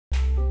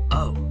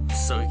Oh,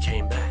 so he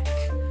came back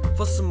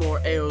for some more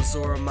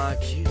Aozora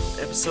Meikyuu,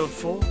 episode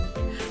 4.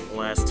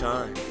 Last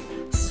time,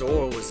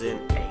 Sora was in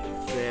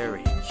a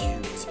very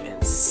cute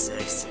and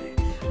sexy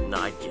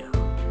nightgown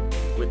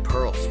with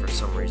pearls for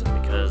some reason,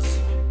 because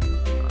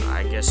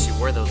I guess she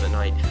wore those at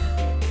night.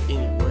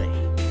 Anyway,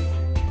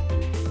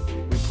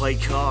 we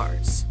played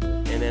cards,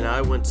 and then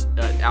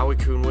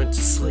Aoi-kun went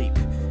to sleep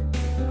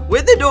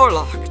with the door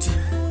locked.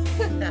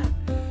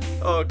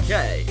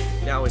 Okay,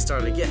 now we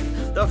start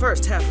again. The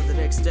first half of the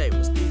next day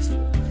was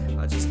peaceful.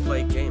 I just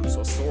played games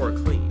while Sora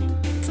cleaned.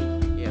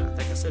 Yeah, I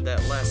think I said that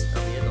on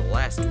the end of the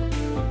last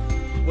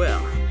one.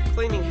 Well,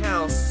 cleaning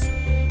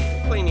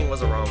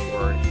was a wrong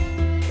word.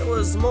 It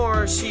was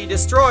more she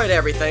destroyed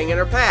everything in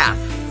her path.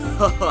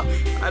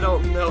 I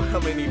don't know how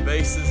many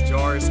vases,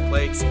 jars,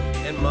 plates,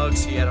 and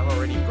mugs she had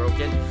already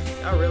broken.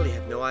 I really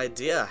have no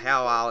idea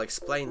how I'll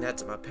explain that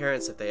to my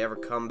parents if they ever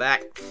come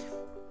back.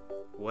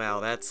 Wow,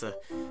 that's a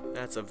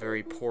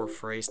very poor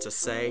phrase to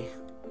say.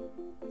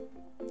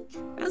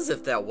 As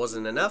if that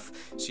wasn't enough,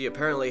 she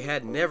apparently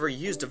had never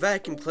used a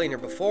vacuum cleaner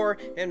before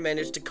and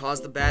managed to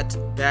cause the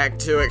bag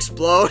to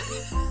explode,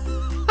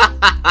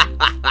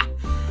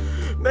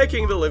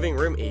 making the living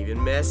room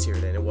even messier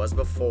than it was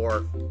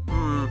before.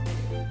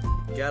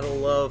 Gotta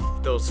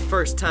love those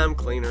first-time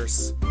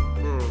cleaners.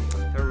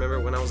 I remember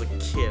when I was a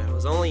kid, I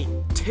was only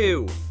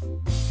 2.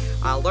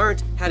 I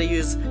learned how to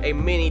use a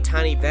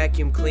tiny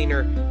vacuum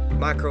cleaner,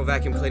 micro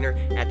vacuum cleaner,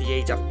 at the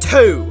age of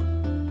 2.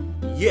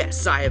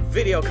 Yes, I have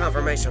video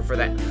confirmation for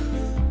that.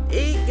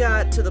 It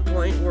got to the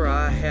point where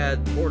I had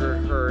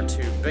ordered her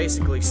to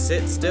basically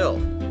sit still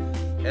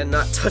and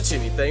not touch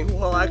anything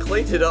while I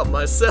cleaned it up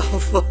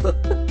myself.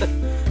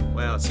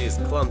 Wow, she is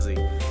clumsy.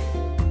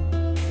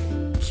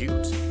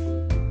 Cute.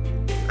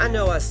 I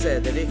know I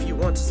said that if you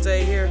want to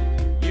stay here,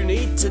 you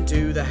need to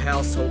do the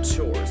household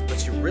chores,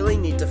 but you really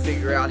need to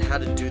figure out how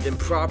to do them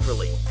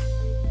properly.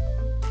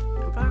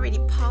 I've already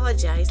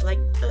apologized like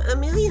a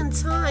million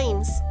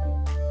times.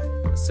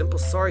 A simple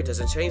sorry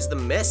doesn't change the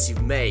mess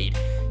you've made.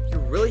 You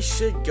really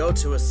should go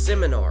to a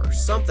seminar or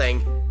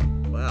something.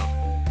 Well,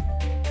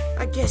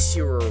 I guess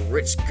you were a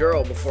rich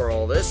girl before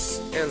all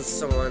this, and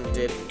someone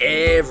did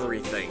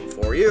everything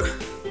for you.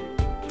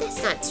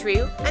 That's not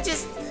true. I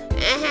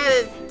had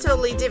a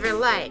totally different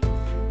life.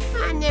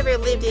 I never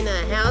lived in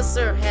a house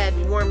or had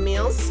warm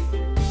meals.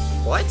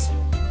 What?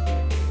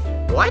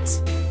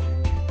 What?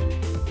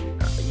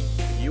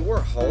 You were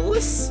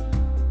homeless?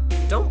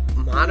 Don't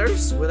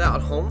minors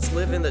without homes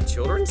live in the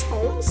children's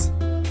homes?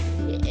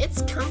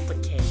 It's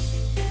complicated.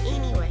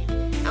 Anyway,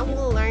 I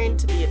will learn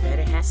to be a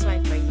better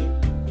housewife for you.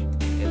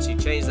 And she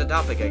changed the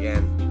topic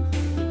again.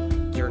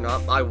 You're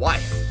not my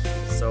wife.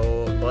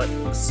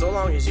 But so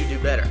long as you do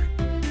better.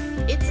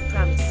 It's a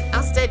promise.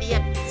 I'll study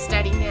up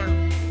starting now.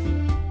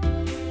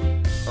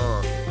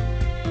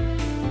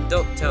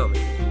 Don't tell me.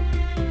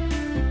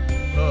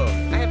 Oh,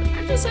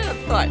 I just had a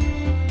thought.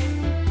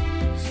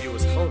 She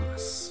was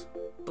homeless,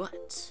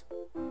 but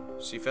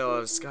she fell out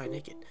of the sky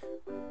naked.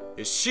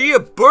 Is she a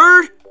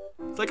bird?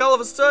 It's like all of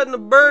a sudden a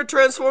bird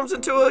transforms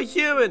into a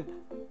human.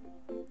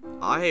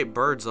 I hate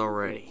birds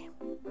already.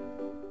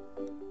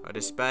 I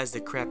despise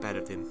the crap out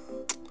of them.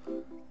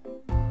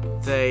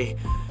 They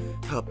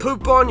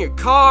poop on your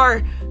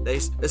car. They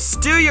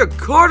steal your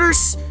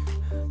quarters.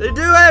 They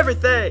do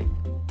everything.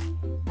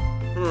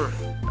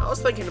 I was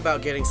thinking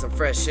about getting some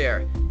fresh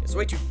air. It's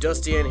way too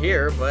dusty in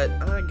here, but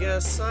I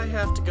guess I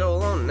have to go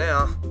alone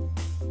now.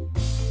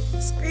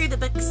 Screw the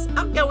books.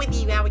 I'll go with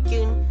you,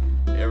 Aoi-kun.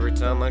 Every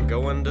time I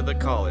go into the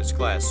college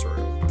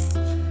classroom.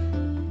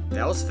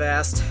 That was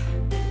fast.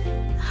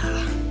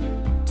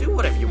 Do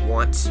whatever you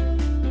want.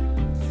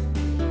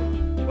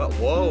 Well,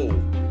 whoa.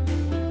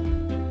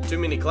 Too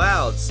many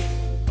clouds.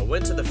 I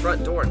went to the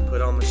front door and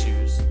put on my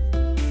shoes.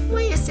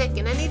 Wait a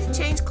second. I need to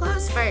change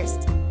clothes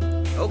first.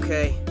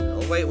 Okay,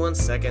 I'll wait 1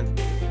 second.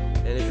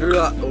 And if you're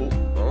not... Oh,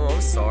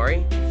 I'm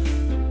sorry.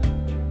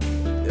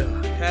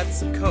 Had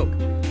some Coke.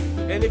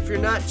 And if you're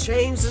not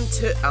changed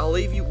until... I'll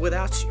leave you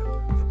without you.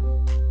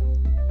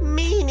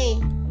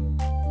 Meanie.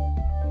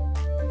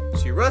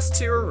 She rushed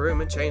to her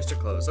room and changed her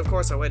clothes. Of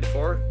course, I waited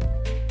for her.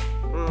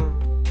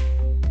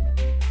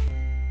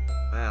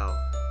 Wow,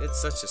 it's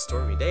such a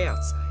stormy day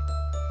outside.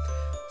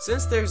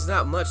 Since there's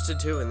not much to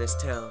do in this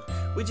town,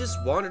 we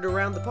just wandered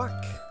around the park.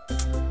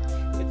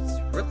 It's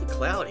really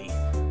cloudy.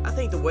 I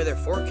think the weather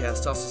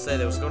forecast also said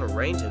it was going to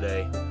rain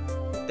today.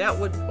 That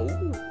would...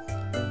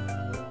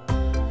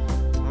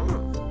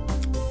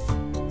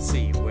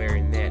 See you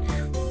wearing that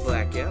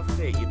black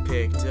outfit you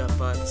picked up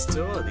at the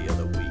store the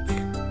other week.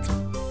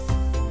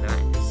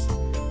 Nice.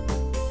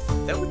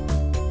 That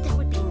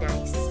would be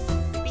nice.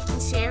 We can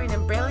share an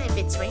umbrella if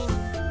it's raining.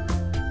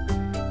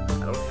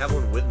 I don't have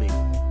one with me.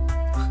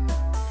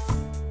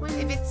 What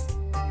if it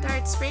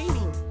starts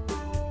raining?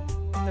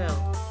 No.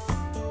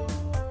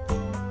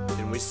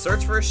 Then we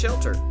search for a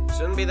shelter.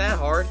 Shouldn't be that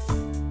hard.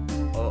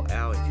 Oh,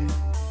 Aoi-kun.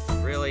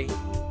 Really?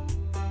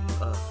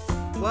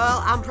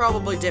 Well, I'm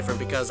probably different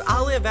because I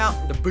live out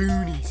in the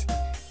boonies,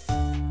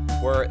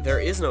 where there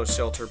is no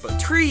shelter but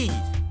trees.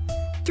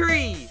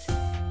 Trees!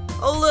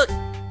 Oh look,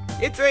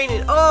 it's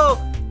raining. Oh,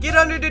 get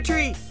under the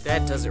tree.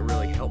 That doesn't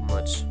really help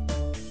much.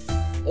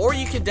 Or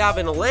you can dive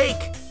in a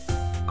lake.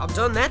 I've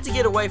done that to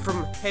get away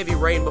from heavy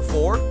rain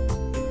before.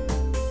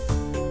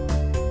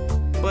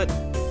 But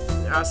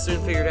I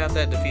soon figured out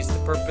that defeats the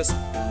purpose.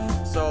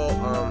 So,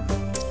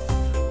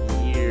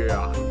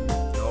 yeah.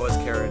 Always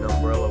carry an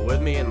umbrella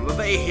with me in my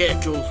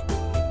vehicle.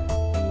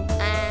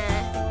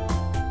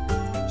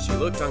 She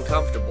looked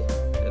uncomfortable.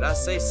 Did I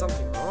say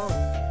something wrong?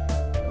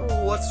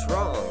 Oh, what's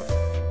wrong?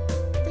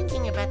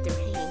 Thinking about the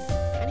rain.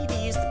 I need to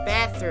use the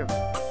bathroom.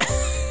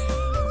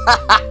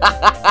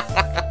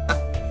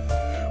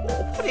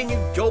 Why didn't you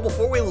go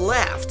before we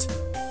left?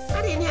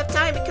 I didn't have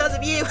time because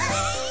of you.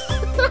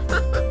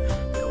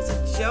 That was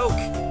a joke.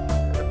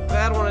 A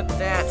bad one at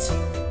that.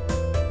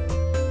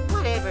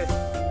 Whatever.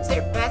 Is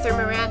there a bathroom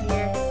around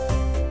here?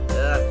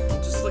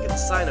 Just look at the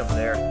sign over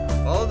there.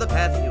 Follow the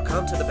path and you'll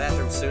come to the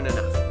bathroom soon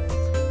enough.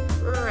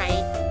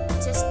 Right.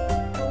 Just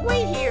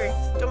wait here.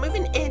 Don't move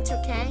an inch,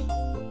 okay?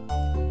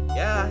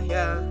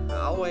 Yeah,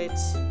 I'll wait.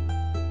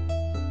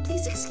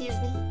 Please excuse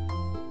me.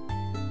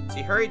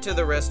 She hurried to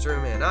the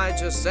restroom and I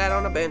just sat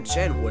on a bench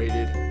and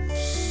waited.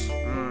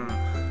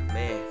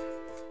 Man.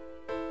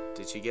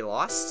 Did she get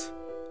lost?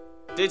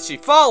 Did she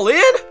fall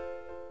in?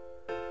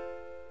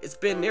 It's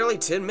been nearly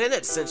 10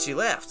 minutes since she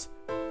left.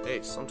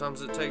 Hey,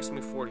 sometimes it takes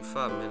me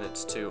 45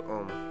 minutes to,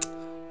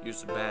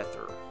 use the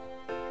bathroom.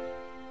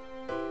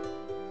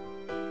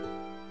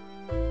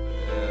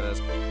 Yeah, that's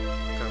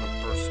kind of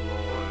personal.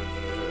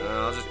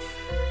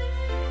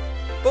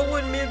 But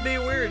wouldn't it be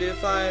weird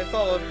if I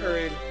followed her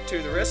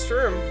into the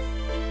restroom?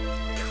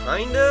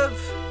 Kind of?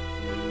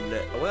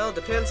 No. Well,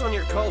 depends on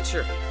your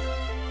culture.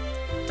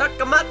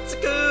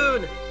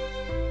 Takamatsu-kun!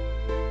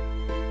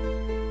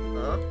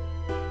 Huh?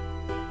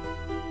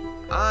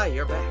 Ah,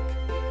 you're back.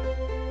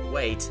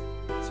 Wait,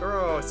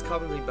 Zoro always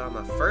called me by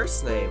my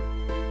first name.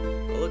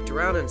 I looked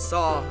around and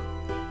saw...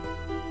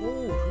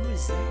 Oh, who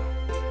is that?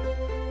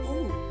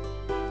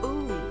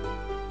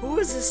 Who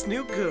is this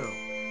new girl?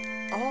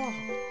 Oh,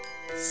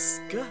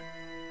 Scut.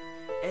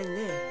 And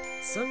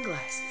then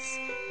sunglasses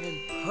and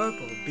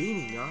purple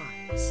beaming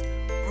eyes.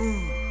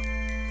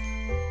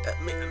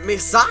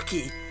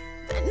 Misaki?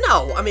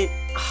 No, I mean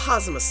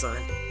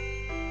Hazuma-san.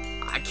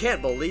 I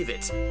can't believe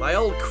it. My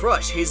old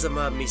crush,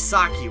 Hazuma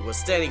Misaki, was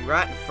standing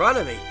right in front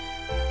of me.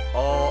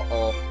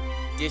 Oh,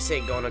 this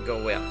ain't gonna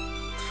go well.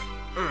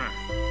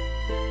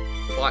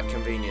 Plot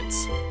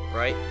convenience,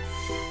 right?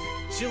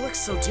 She looked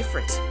so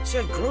different. She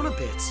had grown a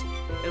bit,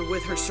 and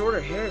with her shorter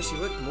hair, she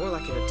looked more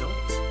like an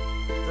adult.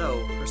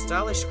 Though, her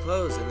stylish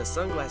clothes and the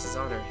sunglasses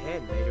on her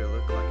head made her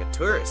look like a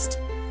tourist.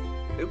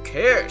 Who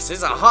cares?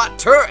 She's a hot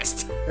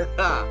tourist!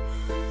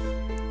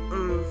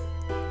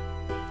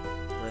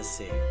 Let's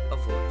see. A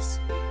voice.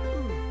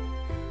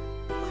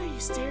 Why are you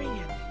staring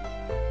at me?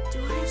 Do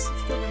I have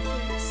something on my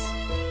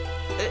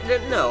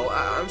face? No,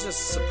 I'm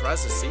just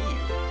surprised to see you.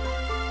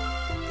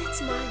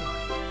 That's my line.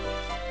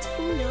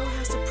 Do you know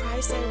how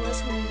surprised I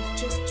was when you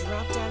just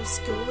dropped out of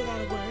school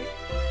without a word?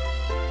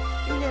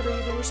 You never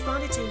even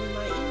responded to any of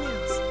my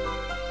emails.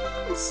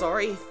 I'm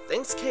sorry,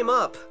 things came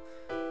up.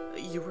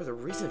 You were the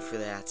reason for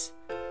that.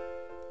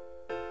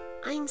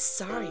 I'm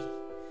sorry.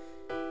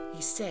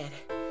 You said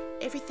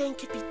everything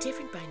could be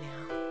different by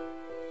now.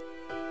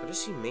 What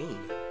does she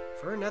mean?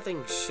 For her,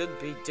 nothing should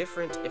be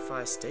different if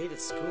I stayed at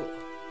school.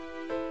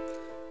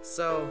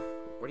 So,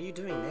 what are you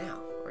doing now?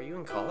 Are you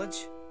in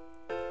college?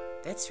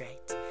 That's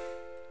right.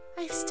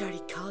 I've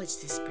started college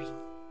this spring.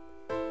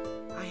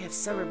 I have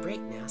summer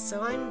break now,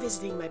 so I'm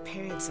visiting my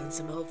parents and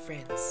some old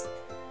friends.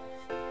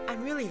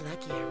 I'm really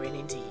lucky I ran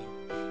into you.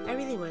 I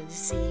really wanted to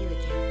see you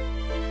again.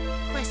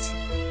 Question,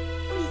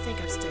 what do you think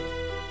I'm studying?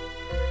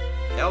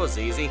 That was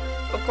easy.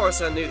 Of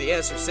course I knew the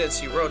answer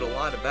since you wrote a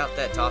lot about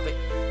that topic.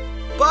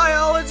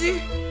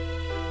 Biology?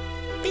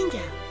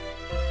 Bingo!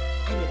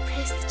 I'm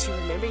impressed that you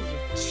remember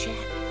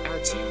our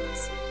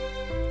chats.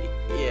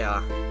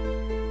 Yeah.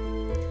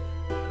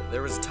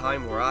 There was a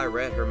time where I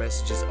read her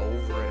messages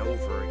over and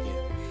over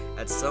again.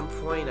 At some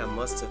point, I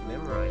must have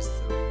memorized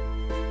them.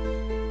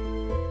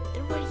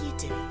 And what are you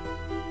doing?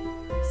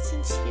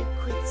 Since you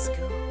quit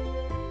school,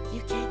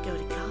 you can't go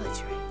to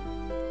college,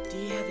 right? Do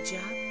you have a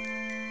job?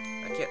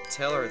 I can't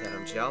tell her that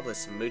I'm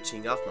jobless and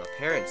mooching off my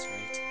parents,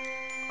 right?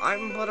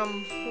 But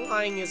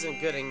lying isn't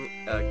good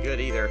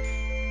either.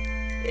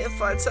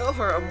 If I tell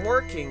her I'm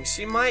working,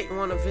 she might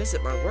want to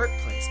visit my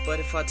workplace, but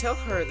if I tell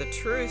her the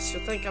truth, she'll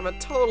think I'm a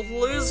total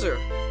loser.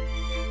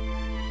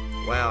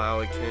 Wow,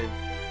 Aoi-kun.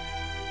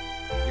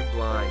 You're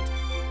blind.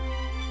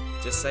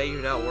 Just say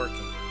you're not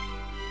working.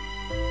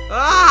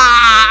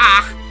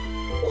 Ah!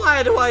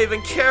 Why do I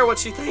even care what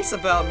she thinks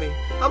about me?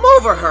 I'm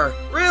over her.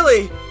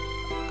 Really?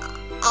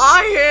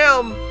 I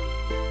am.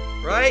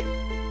 Right?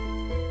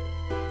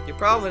 You're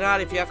probably not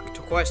if you have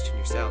to question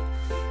yourself.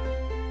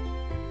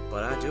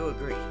 But I do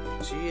agree.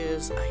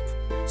 She's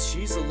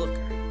a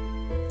looker.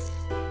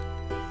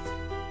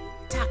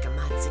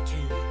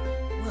 Takamatsu-kun.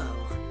 Whoa.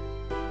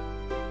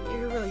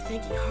 You're really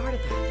thinking hard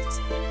about it.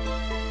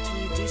 Do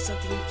you do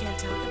something you can't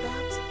talk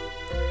about?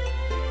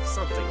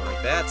 Something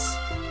like that.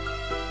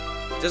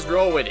 Just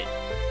roll with it.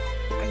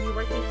 Are you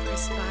working for a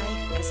spy,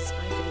 as a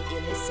spy for the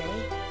NSA?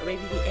 Or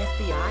maybe the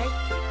FBI?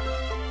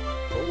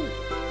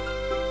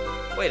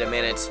 Oh. Wait a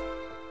minute.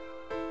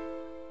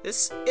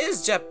 This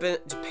is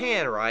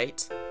Japan,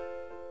 right?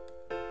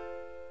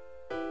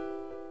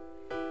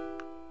 I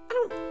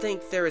don't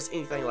think there is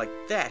anything like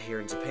that here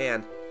in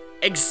Japan.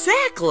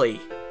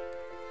 Exactly!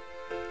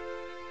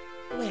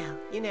 Well,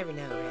 you never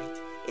know, right?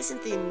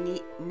 Isn't the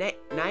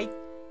night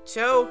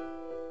Cho?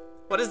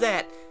 What is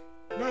that?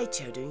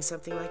 Naicho doing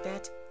something like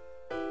that?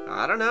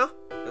 I don't know,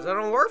 because I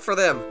don't work for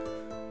them.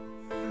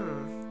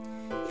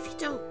 If you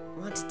don't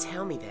want to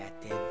tell me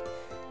that, then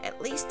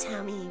at least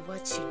tell me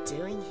what you're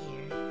doing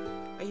here.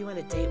 Are you on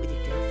a date with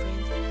your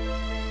girlfriend?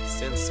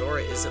 Since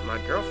Sora isn't my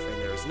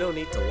girlfriend, there is no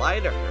need to lie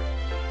to her.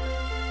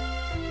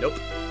 Nope,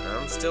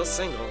 I'm still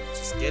single,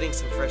 just getting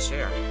some fresh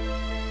air.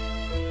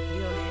 You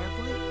don't have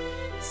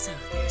one? So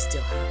there's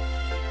still hope.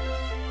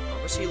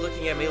 Why was she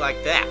looking at me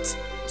like that?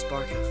 A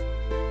spark of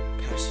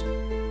passion.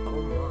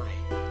 Oh my.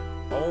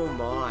 Oh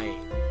my.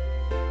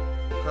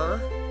 Huh?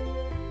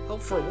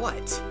 Hope for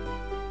what?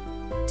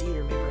 Do you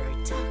remember our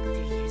talk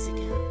 3 years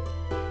ago?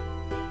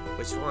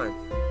 Which one?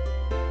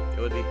 It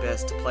would be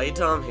best to play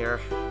dumb here.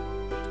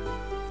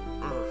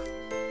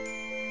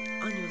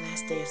 On your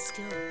last day of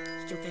school,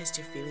 you confessed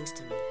your feelings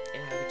to me,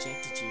 and I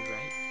rejected you,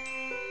 right?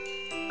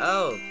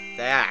 Oh,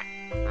 that.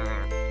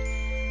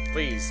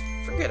 Please,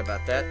 forget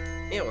about that.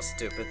 It was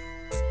stupid.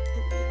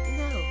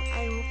 No,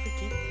 I won't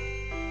forget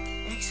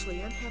that.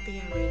 Actually, I'm happy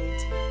I ran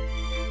into you.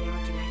 Now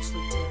I can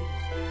actually tell you.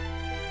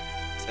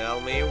 Tell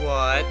me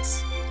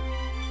what?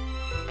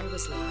 I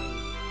was lying.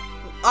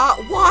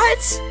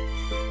 What?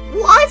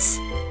 What?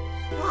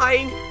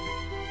 Lying?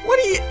 What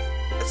are you...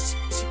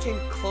 She came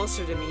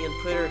closer to me and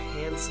put her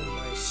hands on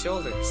my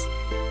shoulders.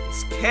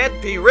 This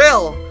can't be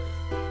real!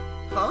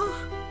 Huh?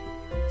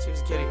 She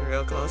was getting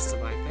real close to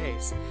my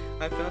face.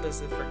 I felt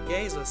as if her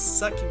gaze was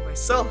sucking my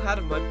soul out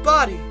of my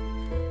body.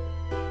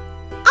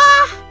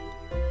 Ah!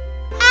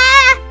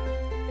 Ah!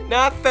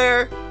 Not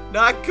fair.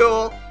 Not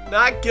cool.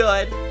 Not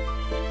good.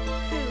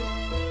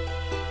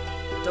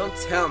 Don't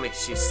tell me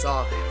she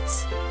saw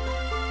that.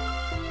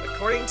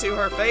 According to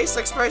her face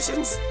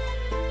expressions,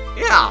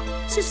 yeah,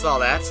 she saw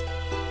that.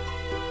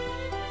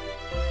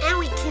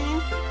 Owie,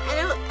 King.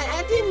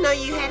 I didn't know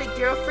you had a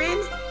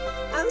girlfriend.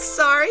 I'm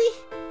sorry.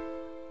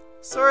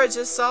 Sora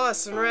just saw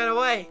us and ran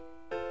away.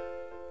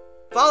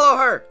 Follow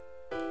her.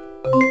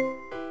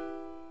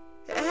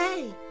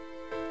 Hey.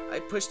 I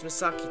pushed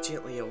Misaki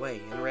gently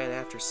away and ran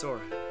after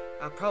Sora.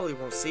 I probably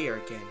won't see her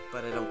again,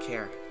 but I don't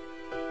care.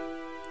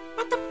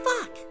 What the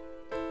fuck?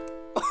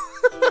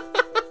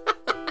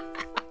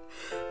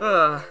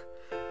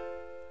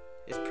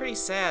 It's pretty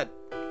sad.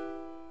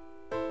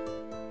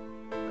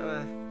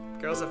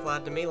 Girls have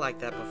lied to me like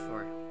that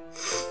before.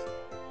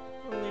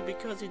 Only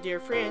because of dear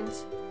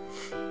friends.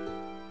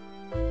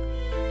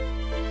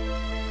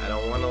 I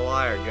don't want to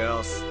liar,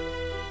 girls.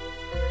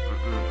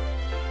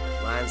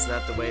 Lying's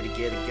not the way to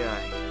get a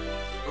guy.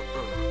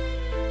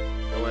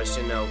 Unless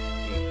you know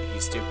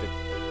he's stupid.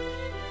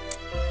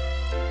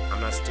 I'm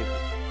not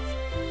stupid.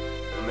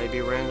 I may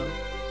be random.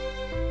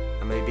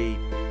 I may be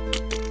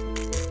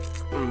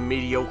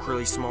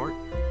mediocrely smart.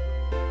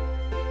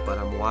 But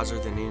I'm wiser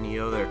than any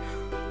other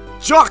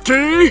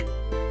jockey!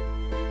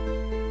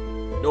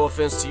 No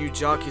offense to you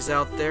jockeys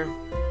out there.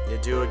 You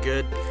do a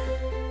good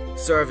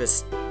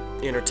service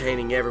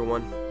entertaining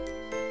everyone.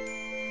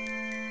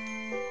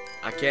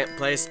 I can't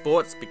play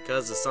sports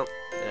because of some,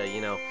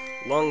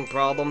 lung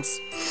problems.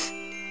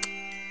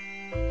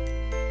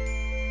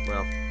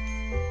 Well,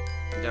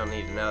 you don't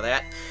need to know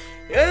that.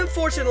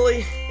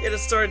 Unfortunately, it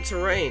has started to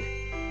rain.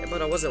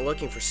 But I wasn't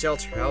looking for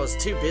shelter. I was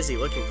too busy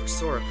looking for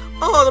Sora.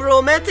 Oh, the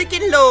romantic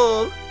in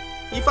love!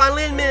 You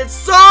finally admitted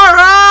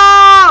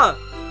Sora!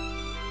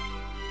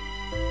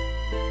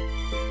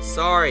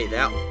 Sorry,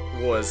 that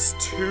was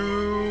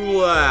too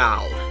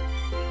loud.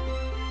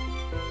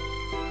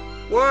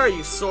 Where are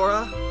you,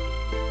 Sora?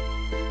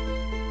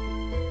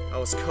 I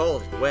was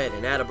cold and wet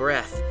and out of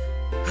breath.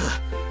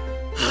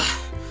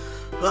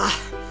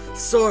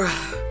 Sora.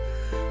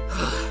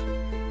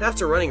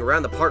 After running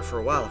around the park for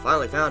a while, I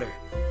finally found her.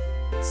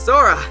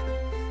 Sora!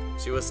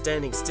 She was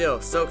standing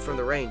still, soaked from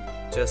the rain,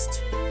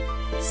 just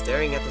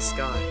staring at the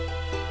sky.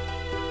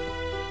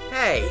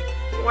 Hey,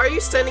 why are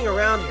you standing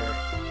around here?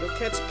 You'll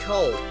catch a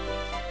cold.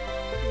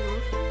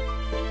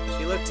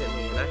 She looked at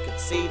me, and I could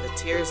see the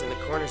tears in the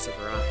corners of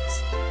her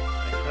eyes.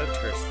 I hugged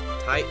her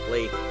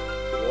tightly.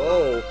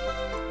 Whoa.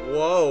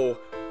 Whoa.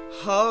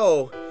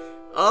 Ho.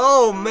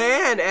 Oh,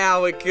 man,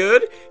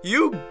 Iragon,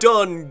 you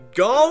done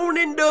gone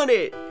and done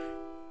it.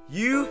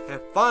 You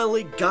have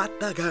finally got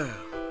the girl.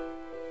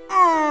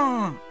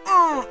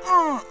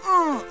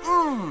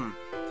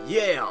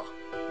 Yeah,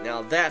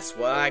 now that's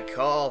what I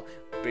call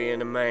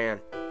being a man.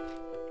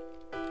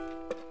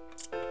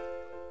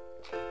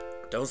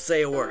 Don't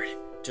say a word,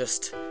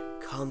 just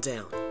calm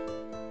down.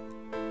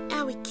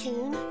 Owie,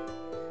 King.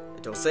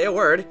 Don't say a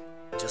word,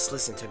 just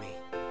listen to me.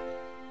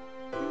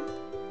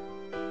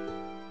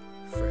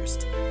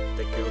 First,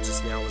 that girl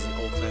just now was an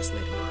old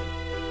classmate of mine,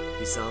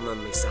 Aozora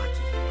Meikyuu.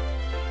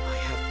 I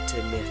have to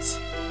admit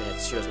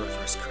that she was my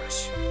first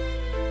crush.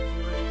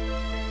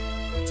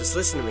 Just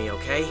listen to me,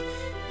 okay?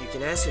 You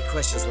can ask your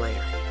questions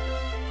later.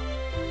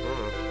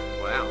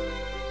 Wow.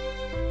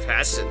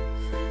 Passion.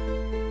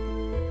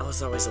 I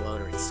was always a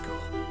loner at school.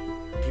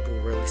 People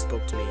rarely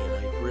spoke to me, and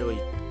I really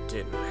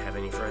didn't have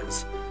any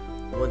friends.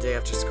 One day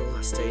after school,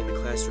 I stayed in the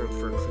classroom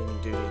for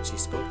cleaning duty, and she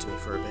spoke to me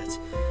for a bit.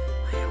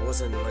 I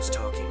wasn't much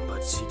talking,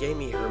 but she gave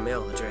me her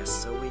mail address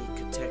so we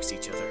could text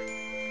each other.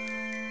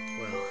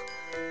 Well,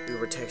 we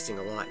were texting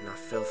a lot, and I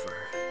fell for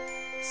her.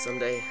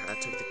 Someday I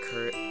took the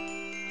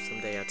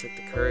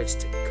courage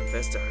to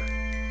confess to her.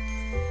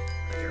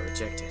 I got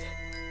rejected.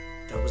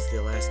 That was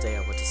the last day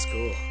I went to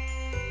school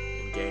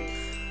and gave.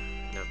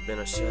 And I've been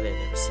a shut-in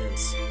ever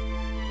since.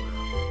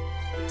 Well,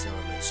 until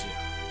I met you.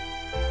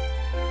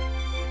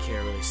 I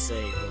can't really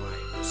say why,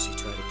 but she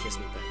tried to kiss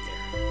me back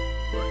there.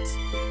 But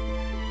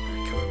I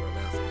covered my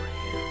mouth with my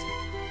hand.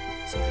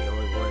 So the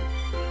only one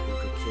who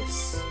could kiss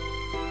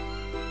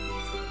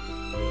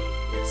me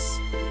is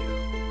you.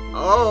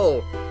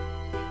 Oh!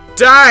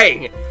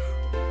 Dang!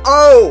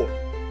 Oh!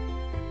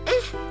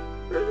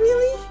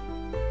 Really?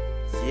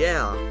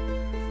 Yeah.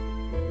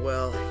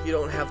 Well, you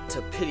don't have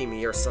to pity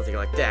me or something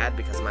like that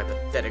because of my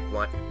pathetic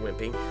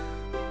wimping.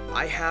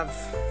 I have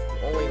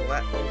only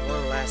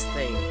one last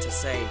thing to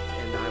say,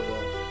 and I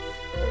will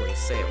only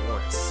say it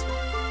once.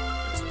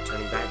 There's no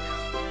turning back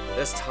now.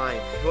 This time,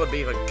 it would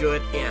be a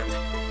good end.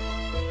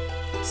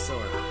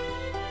 Sora,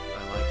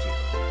 I like you.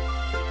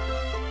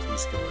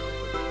 Please go out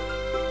with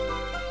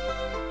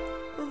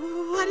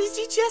me. What did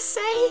you just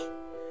say?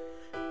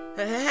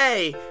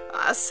 Hey,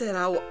 I said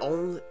I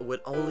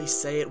would only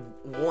say it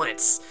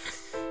once.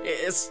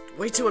 It's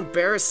way too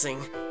embarrassing.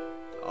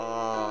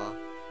 Aw,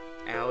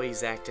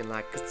 Aoi's acting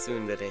like a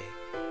tsundere.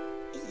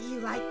 You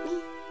like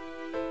me?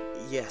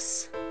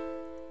 Yes.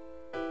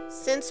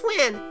 Since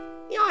when?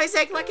 You always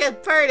act like a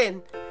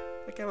burden.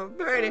 Like I'm a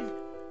burden.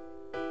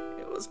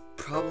 It was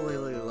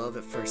probably love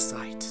at first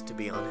sight, to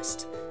be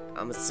honest.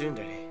 I'm a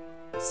tsundere,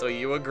 so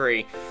you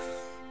agree.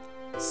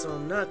 So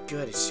I'm not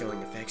good at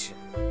showing affection.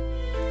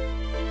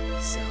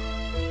 So,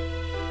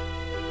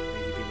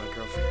 will you be my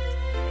girlfriend?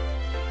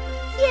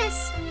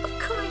 Yes, of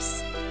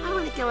course. I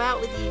want to go out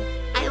with you.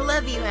 I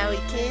love you,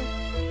 Aoi-kun.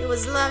 It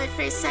was love at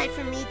first sight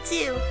for me,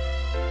 too.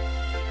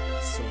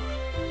 Sora.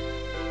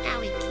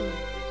 Aoi-kun,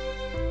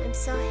 I'm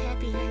so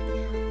happy right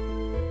now.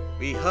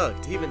 We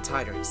hugged even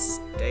tighter and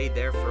stayed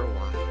there for a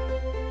while.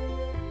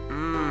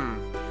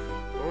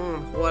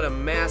 What a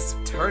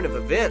massive turn of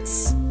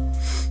events.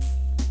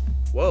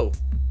 Whoa.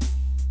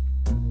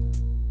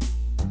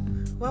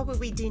 What would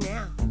we do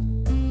now?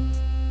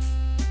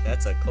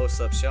 That's a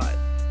close-up shot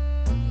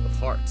of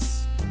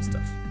hearts and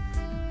stuff.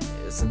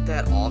 Isn't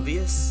that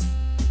obvious?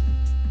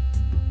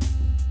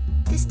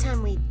 This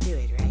time we do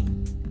it, right?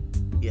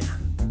 Yeah,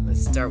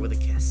 let's start with a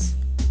kiss.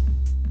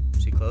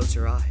 She closed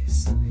her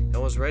eyes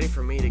and was ready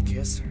for me to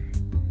kiss her.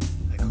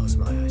 I closed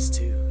my eyes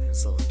too and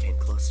slowly came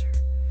closer.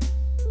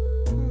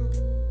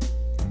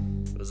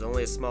 It was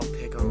only a small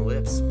pick on the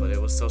lips, but it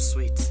was so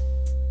sweet.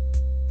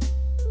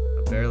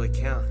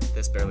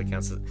 This barely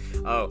counts as...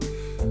 Oh.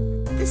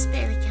 This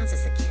barely counts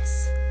as a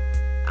kiss.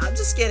 I'm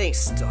just getting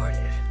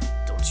started.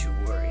 Don't you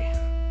worry.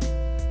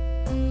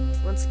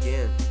 Once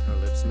again, our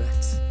lips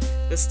met.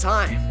 This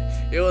time,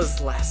 it was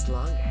last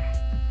longer.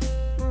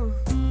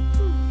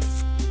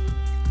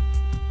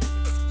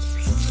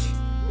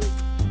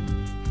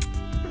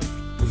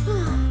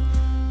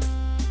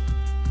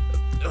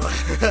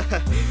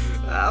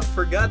 I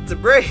forgot to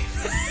breathe.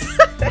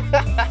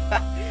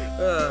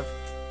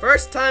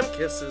 First time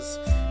kisses.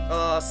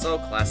 Oh, so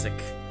classic.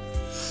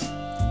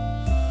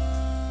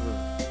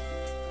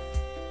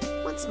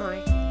 Once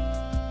more.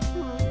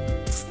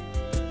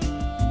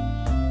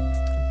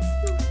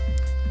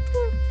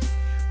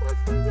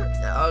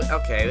 Oh,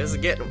 okay, this is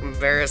getting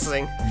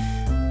embarrassing.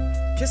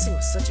 Kissing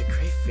was such a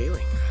great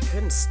feeling. I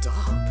couldn't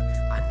stop.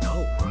 I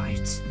know,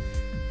 right?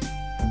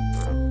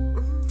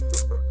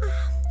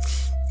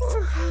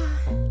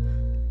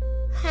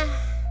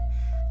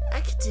 I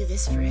could do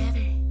this forever.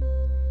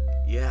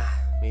 Yeah,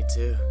 me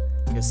too.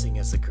 Kissing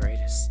is the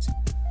greatest.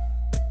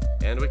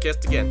 And we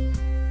kissed again.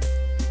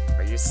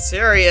 Are you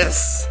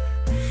serious?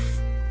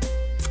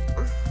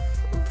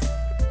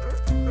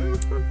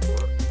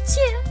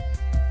 Chew.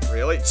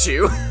 Really?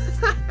 Chew?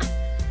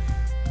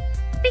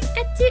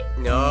 Pikachu.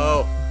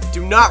 No.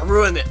 Do not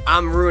ruin it.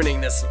 I'm ruining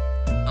this.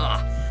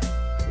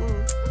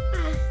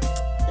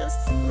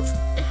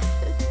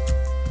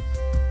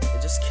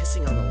 Just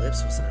kissing on the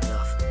lips wasn't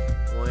enough.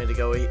 I wanted to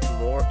go eat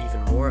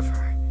even more of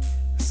her.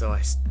 So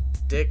I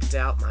sticked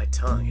out my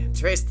tongue and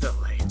traced the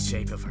light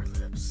shape of her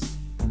lips.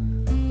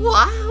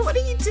 Wow, what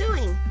are you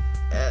doing?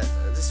 I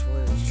just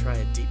wanted to try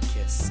a deep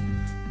kiss.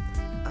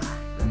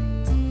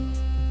 Right.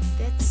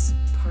 That's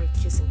part of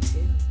kissing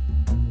too.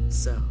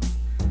 So,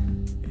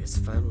 it's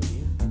fine with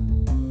you?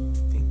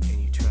 Can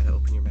you try to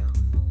open your mouth?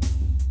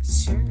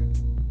 Sure.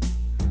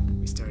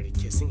 We started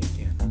kissing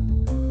again.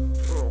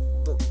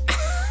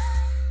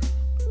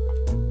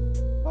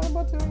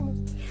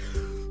 doing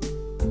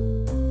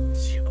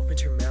this? She opened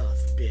her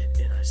mouth a bit,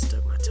 and I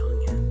stuck my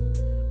tongue in.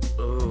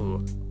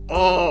 Ooh.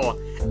 Oh!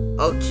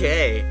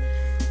 Okay.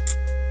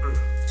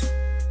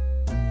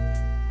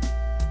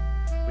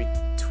 We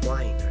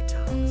twined our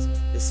tongues.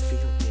 This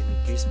feeling gave me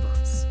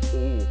goosebumps.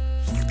 Ooh.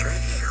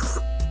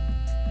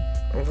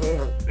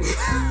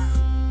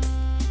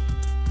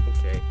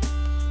 Okay.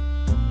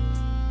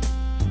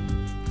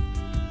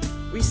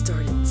 We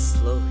started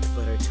slowly,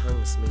 but our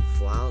tongues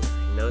moved wilder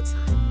in no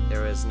time.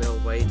 There was no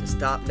way to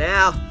stop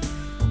now.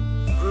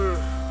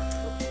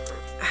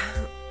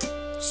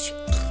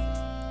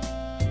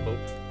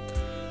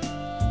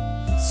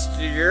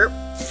 Steer.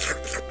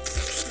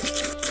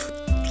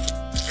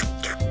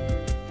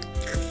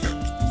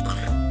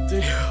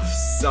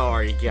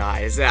 Sorry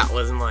guys, that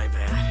was my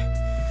bad.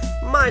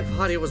 My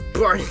body was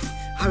burning.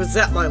 I was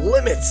at my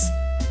limits.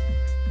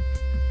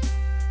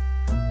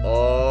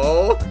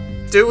 Oh,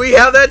 do we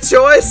have that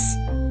choice?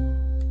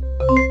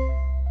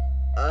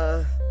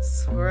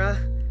 Sora,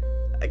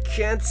 I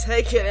can't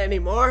take it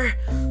anymore.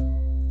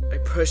 I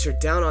push her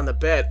down on the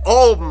bed.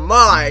 Oh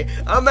my,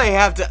 I may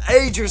have to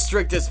age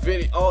restrict this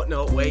video. Oh,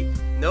 no, wait,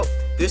 nope.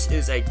 This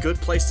is a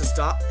good place to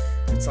stop.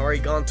 It's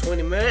already gone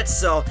 20 minutes,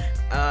 so,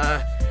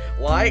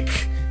 like,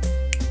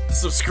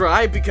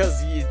 subscribe,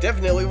 because you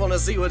definitely want to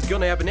see what's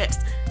gonna happen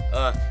next.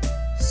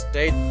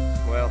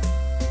 Well,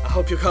 I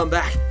hope you'll come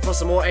back for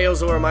some more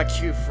Aozora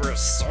Meikyuu for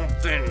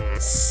something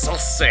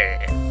saucy.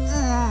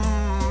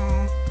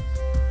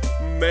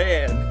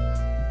 Man.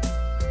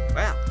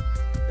 Wow,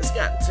 this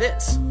got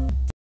intense.